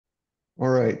All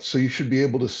right, so you should be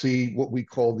able to see what we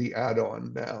call the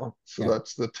add-on now. So Yeah.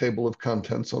 that's the table of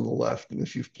contents on the left. And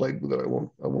if you've played with it, I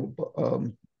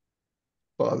won't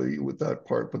bother you with that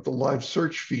part. But the live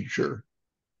search feature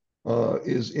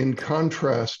is in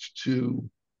contrast to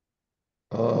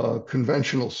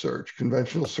conventional search.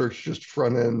 Conventional search just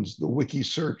front ends the wiki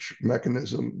search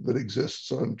mechanism that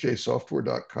exists on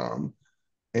jsoftware.com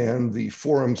and the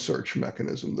forum search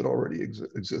mechanism that already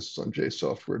exists on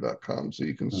jsoftware.com. So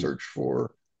you can Mm. search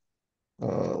for,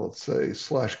 let's say,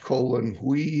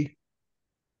 /:we,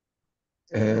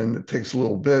 and it takes a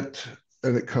little bit,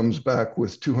 and it comes back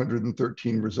with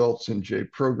 213 results in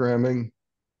JProgramming,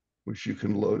 which you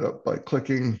can load up by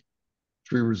clicking.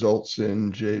 3 results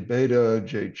in JBeta,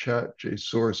 JChat,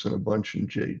 JSource, and a bunch in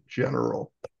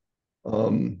JGeneral,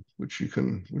 which you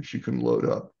can load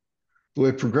up. The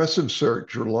way progressive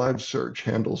search or live search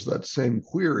handles that same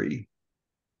query,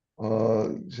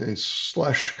 say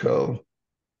 /co,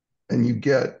 and you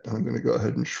get, I'm going to go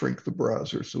ahead and shrink the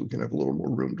browser so we can have a little more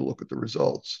room to look at the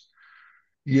results.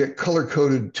 You get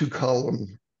color-coded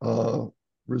 2-column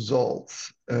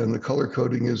results, and the color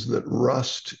coding is that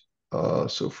Rust,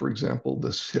 so for example,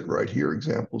 this hit right here,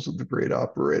 examples of the grade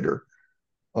operator.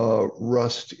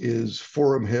 Rust is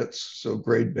forum hits, so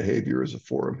grade behavior is a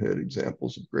forum hit,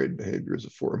 examples of grade behavior is a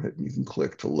forum hit, and you can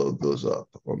click to load those up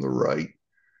on the right.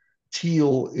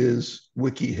 Teal is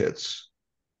wiki hits.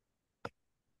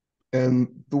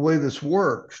 And the way this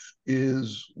works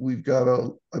is I've got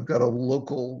a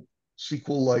local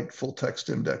SQLite full text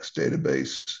index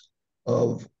database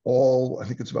of all, I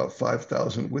think it's about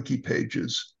 5,000 wiki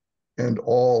pages and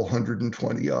all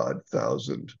 120 odd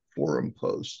thousand forum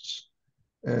posts.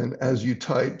 And as you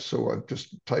type, so I've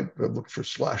just typed, I looked for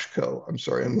 /co, I'm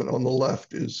sorry, and then on the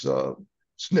left is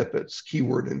snippets,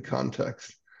 keyword and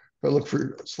context. If I look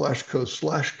for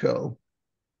 /co,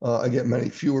 I get many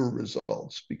fewer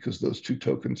results because those two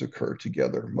tokens occur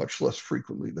together much less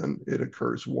frequently than it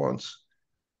occurs once.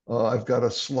 I've got a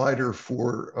slider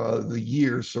for the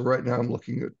year. So right now I'm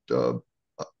looking at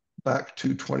back to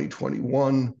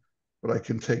 2021, but I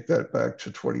can take that back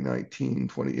to 2019,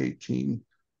 2018.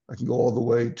 I can go all the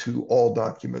way to all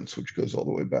documents, which goes all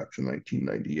the way back to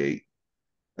 1998.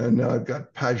 And now I've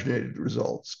got paginated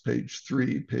results, page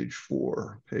 3, page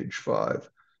 4, page 5.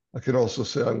 I can also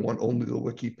say I want only the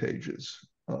wiki pages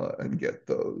and get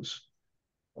those.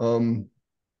 Um,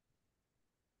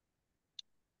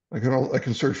 I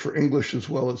can search for English as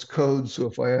well as code. So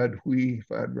if I add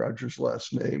Roger's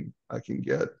last name, I can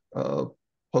get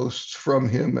posts from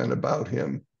him and about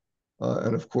him.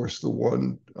 And of course, the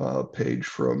one page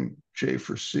from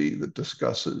J4C that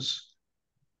discusses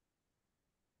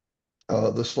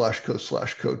the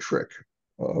 /co trick,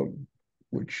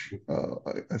 which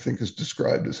I think is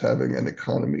described as having an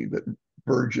economy that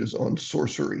verges on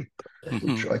sorcery,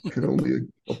 which I can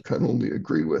only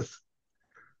agree with.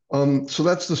 So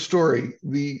that's the story.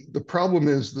 The problem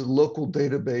is the local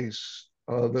database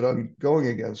that I'm going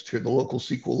against here, the local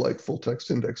SQLite full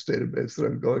text index database that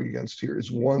I'm going against here is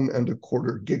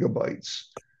 1.25 gigabytes,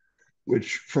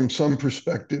 which from some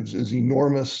perspectives is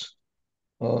enormous.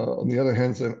 On the other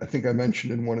hand, I think I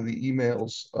mentioned in one of the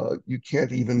emails, you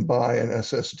can't even buy an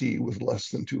SSD with less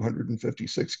than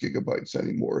 256 gigabytes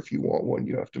anymore. If you want one,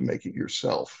 you have to make it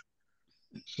yourself.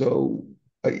 So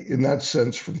in that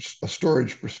sense, from a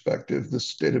storage perspective,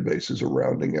 this database is a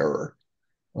rounding error.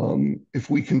 If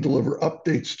we can deliver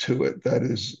updates to it, that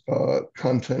is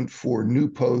content for new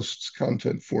posts,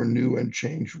 content for new and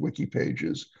changed wiki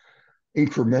pages,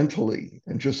 incrementally,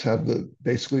 and just have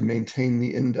basically maintain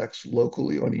the index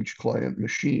locally on each client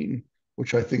machine,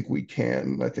 which I think we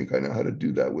can. I think I know how to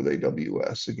do that with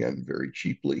AWS, again, very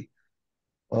cheaply.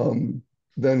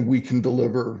 Then we can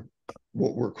deliver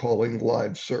what we're calling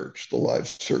live search, the live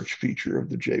search feature of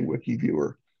the JWiki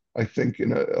viewer, I think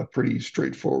in a pretty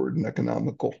straightforward and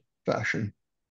economical fashion.